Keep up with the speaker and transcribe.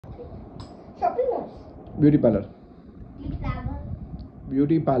shopping malls. Beauty parlor. Beauty flower.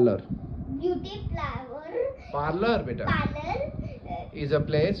 Beauty parlor. Beauty flower. Parlor, beta. Parlor. Is a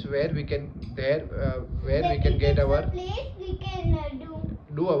place where we can get our place we can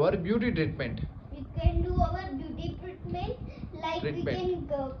do our beauty treatment. We can do our beauty treatment, like Treatment. we can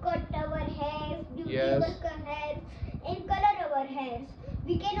cut our hairs, beauty Yes. our hairs, and color our hairs.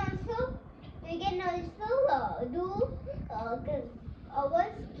 We can also do our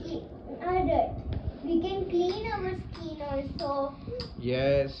skin. We can clean our skin also.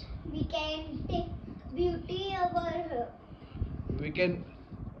 Yes. We can take beauty our. We can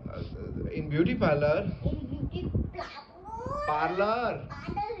in beauty parlor. In beauty Parlor.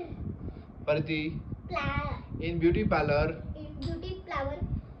 Parthi. In beauty parlor. In beauty flower.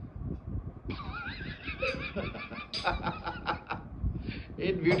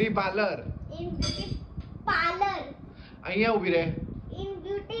 In beauty parlor. In beauty parlor. અહીંયા ઊભી રહે. In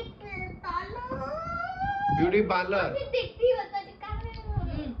beauty parlor. Beauty parlor.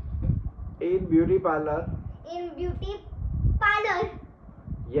 In beauty parlor. In beauty parlor.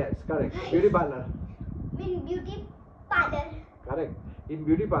 Yes, correct. Beauty parlor. In beauty parlor. Correct. In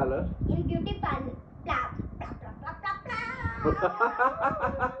beauty parlor. In beauty parlor. Blah, blah, blah, blah, blah, blah.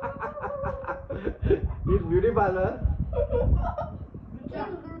 In beauty parlor. In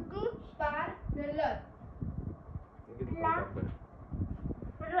beauty parlor.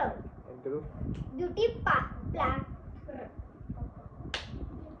 Beauty parlor.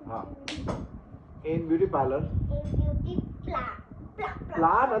 हाँ. In beauty parlor. In beauty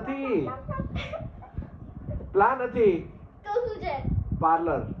Pla નથી. Pla નથી. તો શું છે?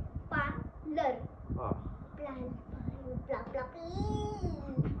 Parlor. Parlor. हाँ.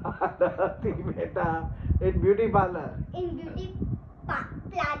 નથી બેટા. In beauty parlor. In beauty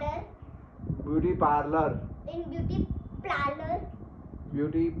parlor. Beauty parlor. In beauty parlor.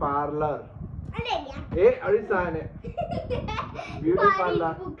 Beauty parlor. અરે યાર. અડીસા ને. Beauty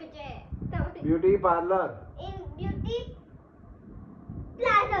parlor. Beauty parlor. In beauty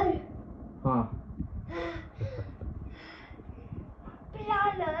parlor. हाँ.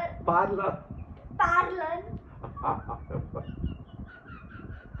 Parlor. Parlor.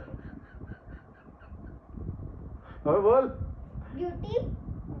 હવે બોલ. Beauty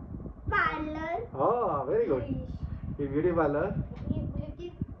parlor. હા, very good. In beauty parlor. In beauty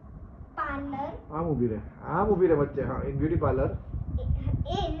parlor. આમ ઊભી રહે વચ્ચે. હા, in beauty parlor.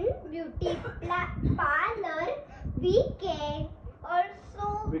 In beauty parlor, we can also.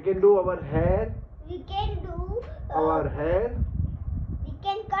 We can do our hair. We can do. Our hair. We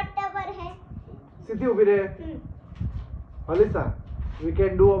can cut our hair. સીધી ઊભી રહે. અલીસા. We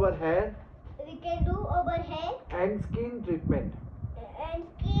can do our hair. We can do our hair And skin treatment. and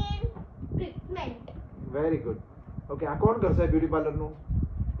skin treatment. Very good. Okay, આ કોણ કરશે beauty parlour નું?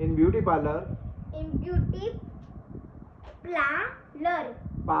 In beauty parlor. In beauty parlor.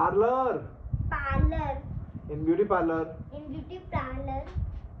 Parlor. Parlor. In beauty parlor. In beauty parlor,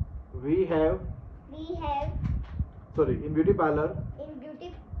 We have. Sorry. In beauty parlor. in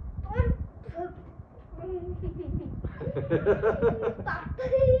beauty.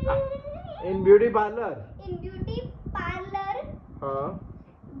 In beauty parlor. In beauty parlor,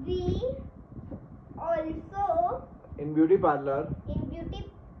 we also. In beauty parlor. In beauty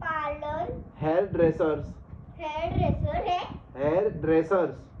parlor, Hairdressers. hairdressers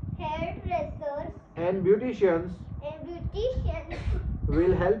And beauticians and beauticians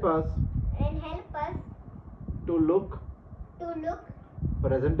will help us and help us to look to look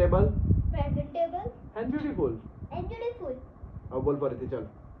presentable presentable and beautiful. and beautiful. अब बोल परिधि चल.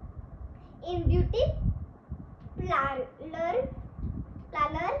 In beauty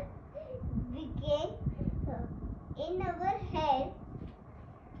parlor, we can in our hair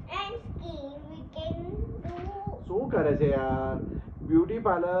and skin we can do. શું કરે છે યાર? Beauty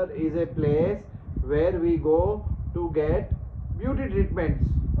parlor is a place where we go to get beauty treatments.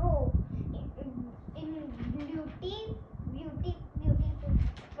 Oh, in beauty.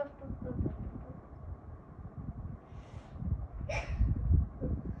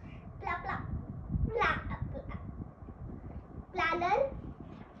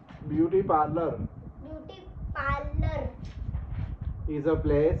 Beauty parlor Beauty parlor is a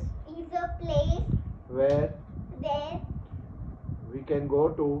place is a place where where we can go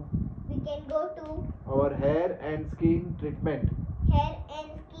to we can go to our hair and skin treatment. hair and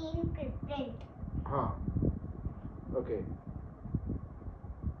skin treatment. हाँ. Okay.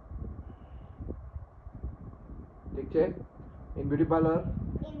 ठीक છે? In beauty parlor.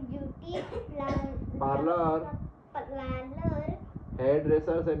 In beauty Parlor. parlor,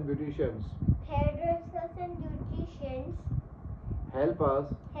 Hairdressers and beauticians hairdressers and beauticians help us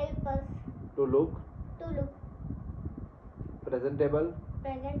help us to to look presentable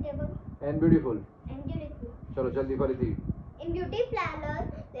and beautiful. चलो जल्दी करी थी. In beauty parlor,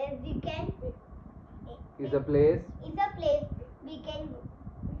 we can Is a place we can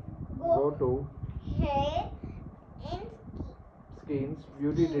go to hair and skin's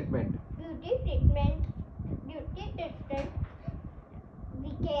beauty treatment. beauty treatment.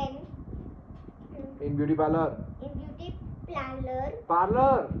 We can In beauty parlor. in beauty parlor.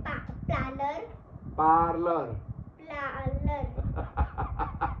 Parlor. Parlor. Parlor.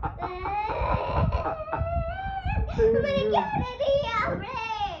 મને ક્યારે નહીં આવડે.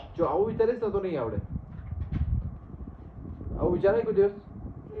 જો આવું વિચારીશ ને તો નહીં આવડે. આવું વિચારાય કોઈ દિવસ?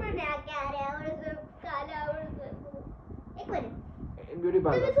 મને આ ક્યારે આવડશે, કાલે આવડશે. એક મિનિટ. In beauty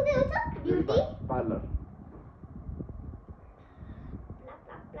parlor. તમે શું કહો છો? Beauty parlor.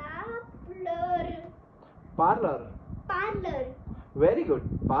 Parlor. Parlor. Very good.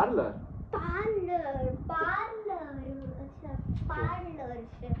 Parlor. Parlor. अच्छा, parlor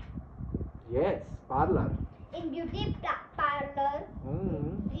છે. Yes, parlor. In beauty parlor,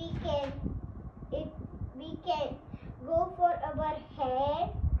 we can go for our hair,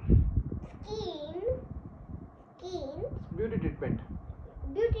 skin, Beauty treatment.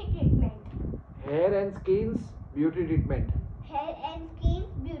 beauty treatment. Hair and skin's beauty treatment. Hair and skin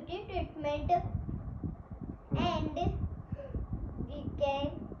beauty treatment. And we can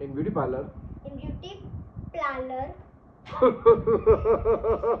In beauty parlor. in beauty parlor.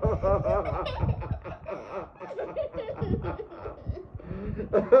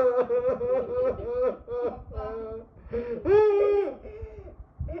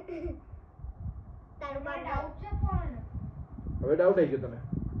 તારું માં doubt છે પણ હવે doubt આવી ગયો તને?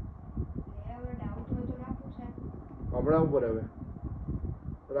 હવે doubt હોય તો ના પૂછાય. હમણાં ઉપર હવે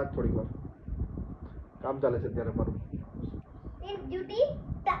રાખ થોડીક વાર, કામ ચાલે છે ત્યારે મારું. In beauty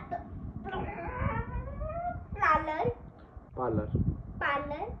parlor. Parlor.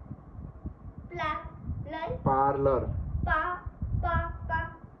 Parlor.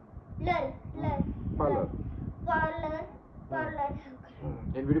 Parlor. Parlor.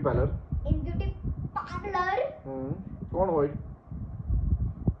 In beauty parlor. In beauty parlor. કોણ હોય?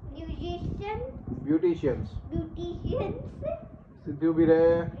 Beauticians. સીધી ઊભી રહે.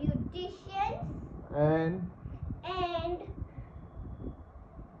 Beauticians And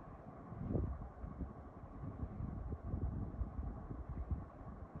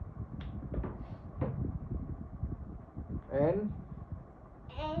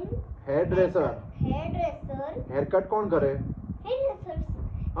hairdresser. Haircut कौन करे?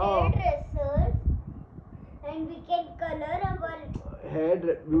 hairdressers. And we can color our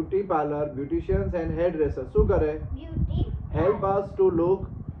Beauty parlor, beauticians and hairdressers શું કરે? beauty. Help us to look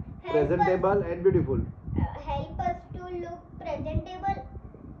presentable and beautiful. Help us to look presentable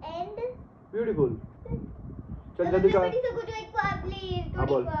and Beautiful. चल તમે जल्दी कर. પડી શકો છો એક વાર પ્લીઝ हाँ,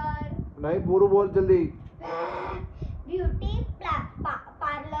 बोल. થોડી વાર. नहीं पूरू बोल जल्दी. Beauty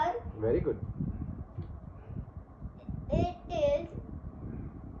parlor. Very good. It is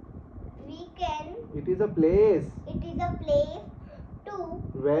It is a place to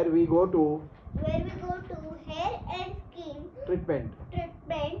where we go to hair and skin treatment.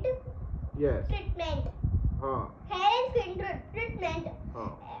 Yes. treatment. हाँ. Hair and skin treatment.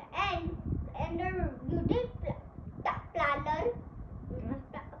 हाँ. And the beauty parlor.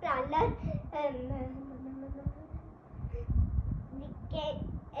 We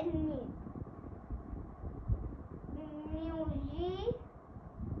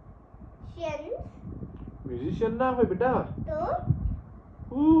can Musician ना હોય બેટા. તો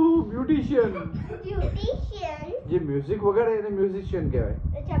Beautician. જે music વગાડે એને musician કહેવાય.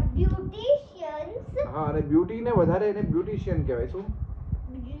 અચ્છા beauticians. હા, અને બ્યુટી ને વધારે એને બ્યુટિશિયન કહેવાય. શું?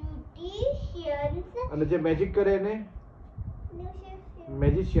 Beauticians. અને જે મેજિક કરે એને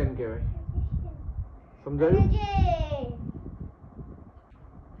મેજિશિયન કહેવાય. સમજાયું? જે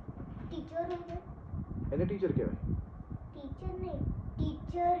ટીચર હોય એને ટીચર કહેવાય. ટીચર નહીં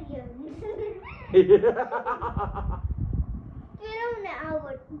ટીચરિયન્સ.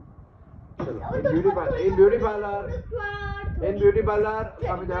 ચલો in beauty parlor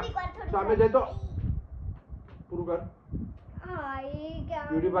સામે જા, સામે જાય તો પૂરું કર.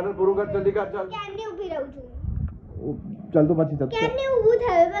 બ્યુટી પાર્લર પૂરું કર, જલ્દી કર. ચાલ કેમને ઊભી રહું છું? ચાલ તો પછી કેમને ઊભું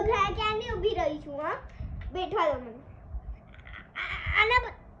થયું? બખરા કેમને ઊભી રહી છું? હા, બેઠવા દો મને. આના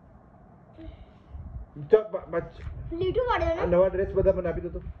લીટું પાડ્યો ને. નવા ડ્રેસ બધા મને આપી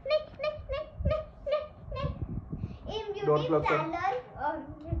દો તો. Door close kar.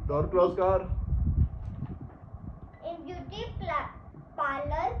 Door close કર. In beauty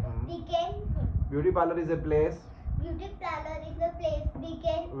parlor, we can. Beauty parlor is a place Beauty parlor is a place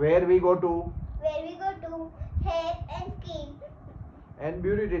where we go to where we go to hair and skin and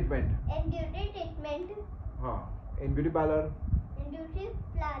beauty treatment. and beauty treatment. In beauty parlor In beauty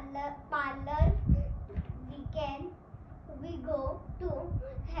parlor we go to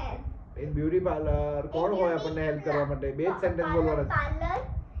help. in beauty parlor કોણ હોય આપણને help કરવા માટે બે જ sentence બોલવાના છે. Parlor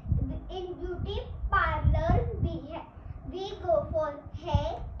in beauty parlor we go for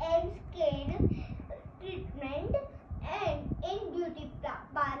hair and skin treatment, and in beauty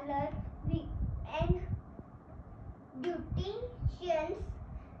parlor we and beauticians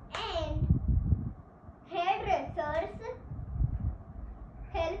and hairdressers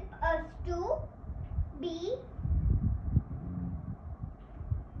help us to be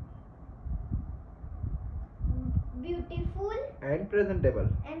beautiful and presentable.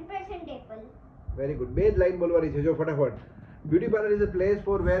 and presentable. Very good. બે જ line બોલવાની છે જો ફટાફટ. Beauty parlor is a place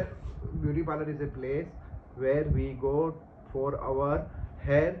where we go for our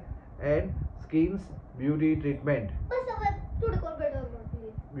hair and skin's beauty treatment. बस अब थोड़ी और बैठो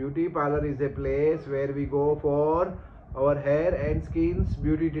please. Beauty parlor is a place where we go for our hair and skin's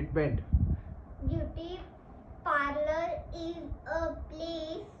beauty treatment. Beauty parlor is a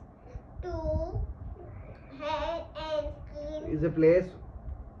place to hair and skin. Is a place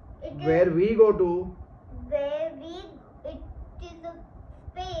It where is we go to where we it is a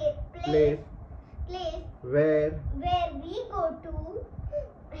place where where we go to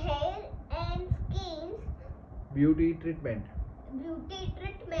hair and skin's beauty treatment. beauty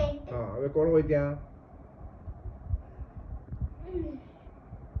treatment. હવે કોણ હોય ત્યાં?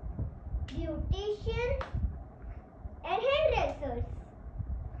 Beauticians and hairdressers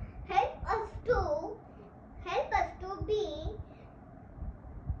help us to be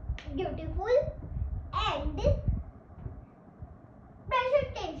beautiful and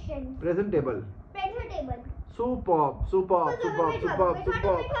Presentable. Superb.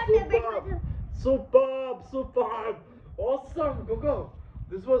 Awesome, Coco.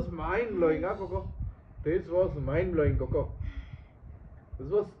 This was mind blowing, huh, Coco? This was mind blowing, Coco. This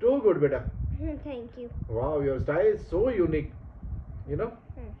was too good, beta. Thank you. Wow, your style is so unique. You know,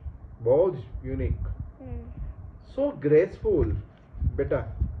 बहुत unique. So graceful, beta.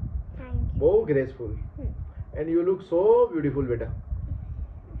 Thank you. बहुत graceful. And you look so beautiful, beta.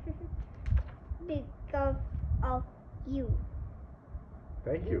 Because of you.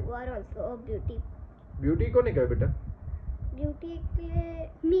 Thank you. You are also a beauty. Beauty કોને કહે બેટા? Beauty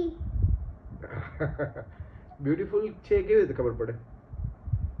me. Beautiful છે કેવી રીતે ખબર પડે?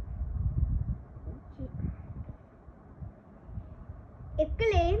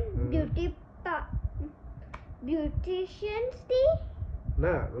 એટલે બ્યુટિશિયન્સ થી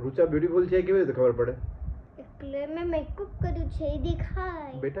ના, રૂચા બ્યુટીફુલ છે કેવી રીતે ખબર પડે? એટલે મેં મેકઅપ કર્યું છે એ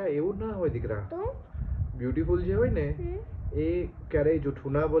દેખાય. બેટા એવું ના હોય દીકરા. તો બ્યુટીફુલ જે હોય ને એ ક્યારેય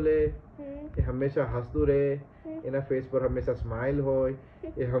જૂઠું ના બોલે, એ હંમેશા હસતું રહે, એના ફેસ પર હંમેશા સ્માઇલ હોય,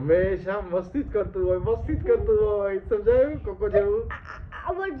 એ હંમેશા મસ્તી જ કરતું હોય. સમજાયું કોકો જેવું?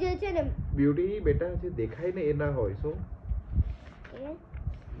 આ વર્ડ જે છે ને બ્યુટી બેટા જે દેખાય ને એ ના હોય. શું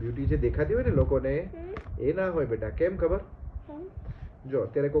બ્યુટી જે દેખાતી હોય ને લોકોને એ ના હોય બેટા. કેમ ખબર? જો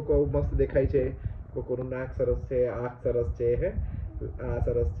અત્યારે કોકો મસ્ત દેખાય છે, કોકોનું નાક સરસ છે, આંખ સરસ છે, હે આ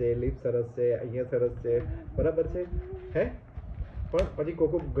સરસ છે, લીપ સરસ છે, અહીંયા સરસ છે, બરાબર છે, હે? પણ પછી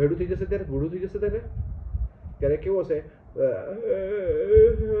કોકો ઘેડું થઈ જશે ત્યારે, ગૂઢું થઈ જશે ત્યારે કેવો છે?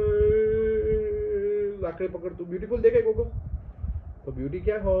 લાકડી પકડતું બ્યુટીફુલ દેખાય કોકો? તો બ્યુટી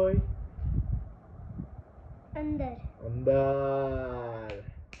ક્યાં હોય? અંદર.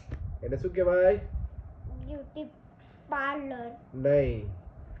 એને શું કહેવાય? Beauty parlour. નહીં,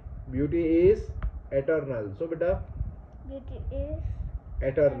 બ્યુટી ઇઝ એટર્નલ. શું બેટા? Beauty is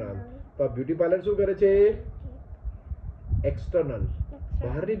eternal. તો બ્યુટી પાર્લર શું કરે છે? એક્સટર્નલ,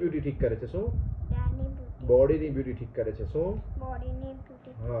 બહારની બ્યુટી ઠીક કરે છે. શું? બોડીની બ્યુટી ઠીક કરે છે. શું? બોડીની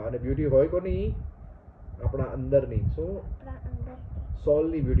બ્યુટી. હા, અને બ્યુટી હોય કોની? આપણા અંદરની. શું? આપણા અંદર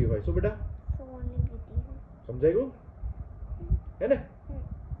સોલની બ્યુટી હોય. શું બેટા? સોલની બ્યુટી. સમજાઈ ગયું? હે ને?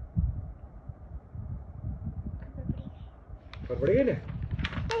 ખબર પડી ગઈ ને?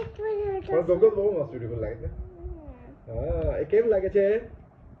 પણ ગોગો બહુ મસ્ત બ્યુટીફુલ લાગે છે. હા, એ કેમ લાગે છે?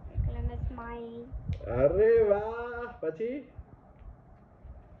 એટલે મેં સ્માઈલ. અરે વાહ. પછી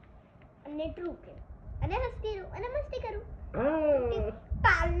અને ટ્રુ કે અને હસતી રહું અને મસ્તી કરું. હા,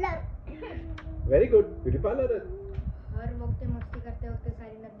 parlour. Very good. Beauty parlour. હર વખતે મસ્તી કરતે વખતે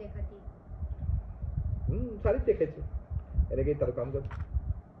સારી નથી દેખાતી. સારી જ દેખાય છે. એને કઈ તારું કામ કર.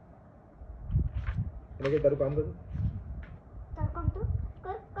 તારું કામ તો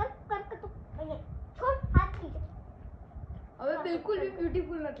કર કે તું અહીંયા છોડ હાથ નીચે. હવે બિલકુલ બી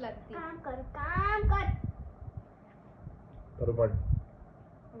બ્યુટીફુલ નથી લાગતી. કામ કર. તારું પણ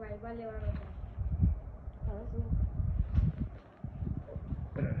વાયબા લેવાનો છે.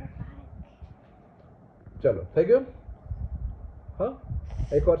 ચલો થઈ ગયું હા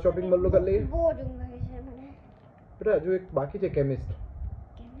એક વાર શોપિંગ મોલનું કરી લઈએ બોરિંગ લાગે છે મને. બેટા હજુ એક બાકી છે કેમિસ્ટ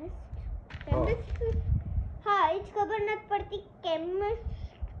હા એ જ ખબર નથી પડતી કેમિસ્ટ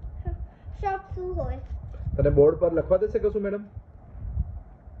શોપ શું હોય. તને બોર્ડ પર લખવા દેશે કશું મેડમ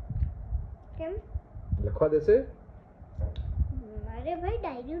કેમ? લખવા દેશે અરે ભાઈ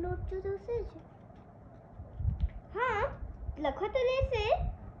ડાયરી નોટ તો થશે જ. હા લખવા તો લેશે.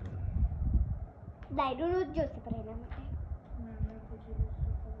 ડાયરી નોટ જોશે પણ એના માટે. મેં પૂછી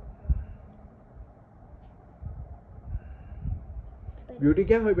લઈશું. બ્યુટી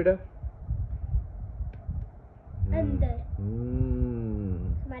ક્યાં હોય બેટા અંદર હમ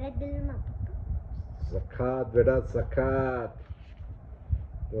મારા દિલમાં. સખાત બેટા સખાત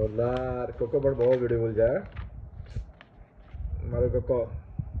જોરદાર કોકો પણ બહુ બ્યુટીફુલ છે મારો કોકો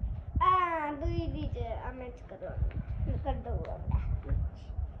આ દૂધી છે અમે જ કરવાનું કરી દઉં હમણાં.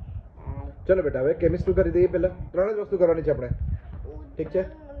 ચલો બેટા હવે કેમિસ્ટ્રી કરી દઈએ પહેલા 3 જ વસ્તુ કરવાની છે આપણે ઠીક છે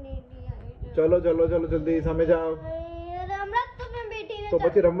ચલો ચલો ચલો જલ્દી સામે જાઓ હમણાં તો મેં બેઠી તો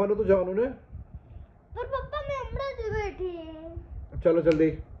પછી રમવાનું તો જવાનું ને પણ પપ્પા મેં હમણાં જ બેઠી. ચલો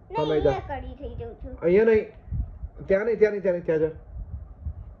જલ્દી સામે જા નહીં કડી થઈ જાઉં છું. અહીંયા નહીં ત્યાં નહીં ત્યાં નહીં ત્યાં નહીં ત્યાં જા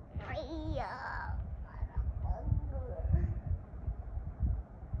અય્યા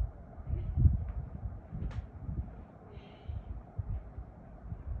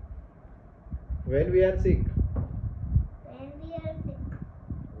when we are sick when we are sick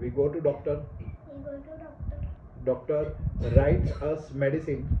we go to doctor we go to doctor. doctor writes us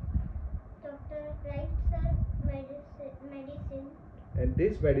medicine Doctor writes us medicine. and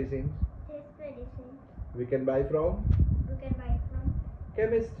this medicine This medicine we can buy from you can buy from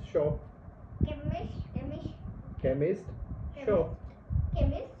chemist shop chemist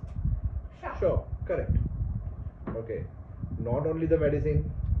shop shop. correct okay not only the medicine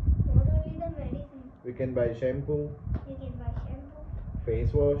Not only the medicine, we can buy shampoo you can buy shampoo,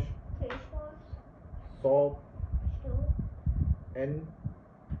 face wash face wash, soap soap, and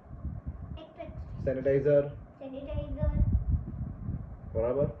etc. sanitizer Sanitizer,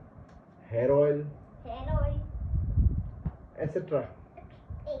 બરાબર hair oil hair oil. etc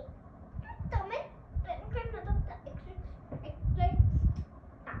તમે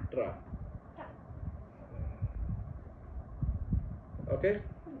Tra. Okay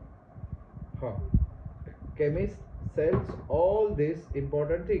huh chemist sells all these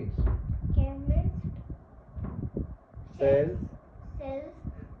important things Chemist sells sells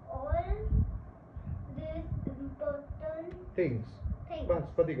all these important things things. બસ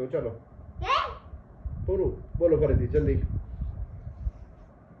પતી ગયું ચલો Yeah? પૂરું બોલો ફરીથી જલ્દી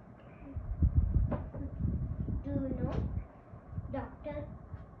Do you know doctor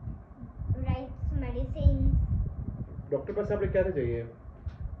writes medicines. Doctor પાસે આપણે ક્યારે જઈએ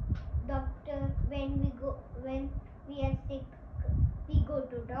Doctor when we are sick we go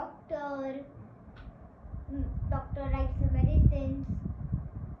to doctor. Doctor writes medicines.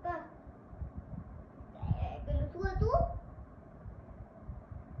 પેલું શું હતું?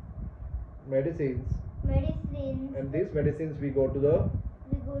 medicines Medicines. and these medicines we go to the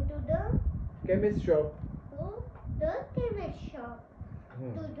We go to the chemist shop chemist shop.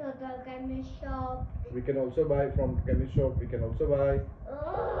 To the chemist shop. we can also buy from chemist shop we can also buy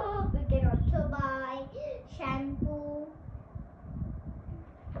We can also buy shampoo,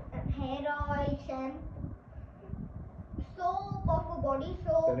 hair oil, shampoo, soap of a body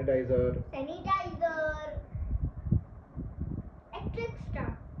soap, sanitizer sanitizer, etc.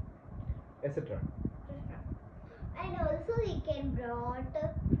 etc And also we can brought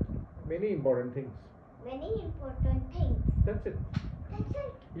many important things many important things. that's it That's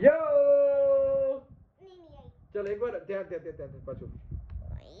it. yo Nini, ચલો એકવાર ત્યાં ત્યાં ત્યાં ત્યાં પાછું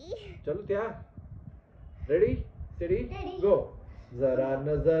I. चलो क्या ready steady Ready. गो जरा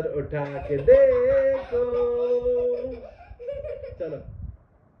नजर उठा के देखो चलो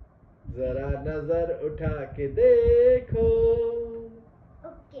जरा नजर उठा के देखो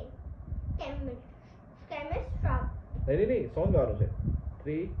Okay. Chemist shop. नहीं नहीं सॉन्ग गानो से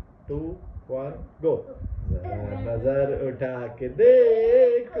 3 2 1 गो जरा नजर उठा के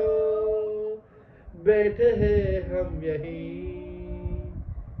देखो बैठे हैं हम यहीं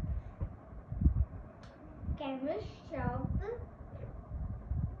Chemist shop.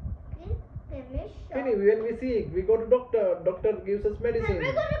 Chemist shop. when we sick we go to doctor gives us medicine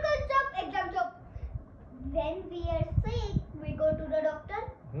Exam job. When we are sick, we go to the doctor.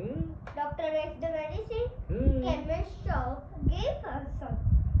 Doctor writes the medicine. Chemist shop gives us some.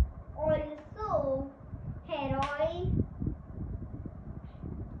 Also hair oil,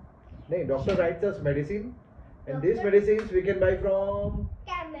 नहीं, doctor writes us medicine, and these Doctor- medicines we can buy from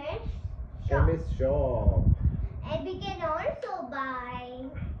chemist shop. chemist shop. And we can also buy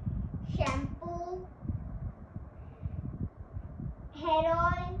shampoo, hair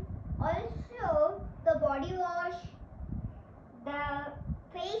oil, also the body wash, the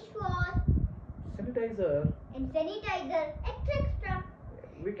face wash, Sanitizer. and sanitizer, extra.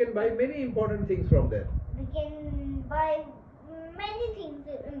 We can buy many important things from there. We can buy many things,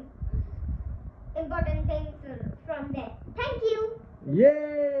 important things from there. Thank you. ये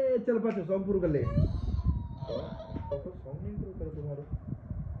चल पाचो song पूरा कर ले। तो song नहीं पूरा कर तुम्हारा।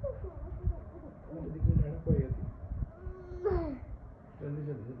 मुझे दिख नहीं रहा कोई है।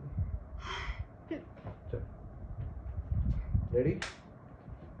 जल्दी। चल। रेडी?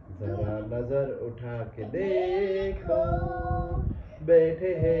 जरा नजर उठा के देखो,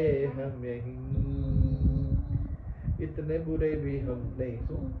 बैठे हैं हम यहीं, इतने बुरे भी हम नहीं,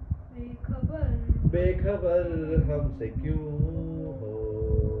 सुन बेखबर हमसे क्यों हो,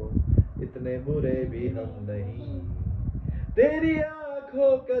 इतने बुरे भी हम नहीं, तेरी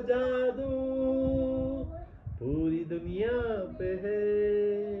आंखों का जादू पूरी दुनिया पे है,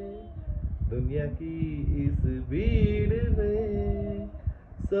 दुनिया की इस भीड़ में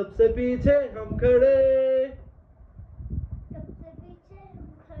सबसे पीछे हम खड़े,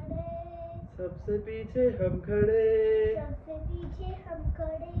 सबसे पीछे हम खड़े,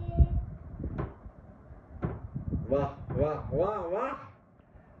 वाह वाह वाह वाह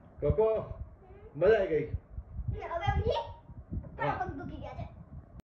कोको, मजा आ गई।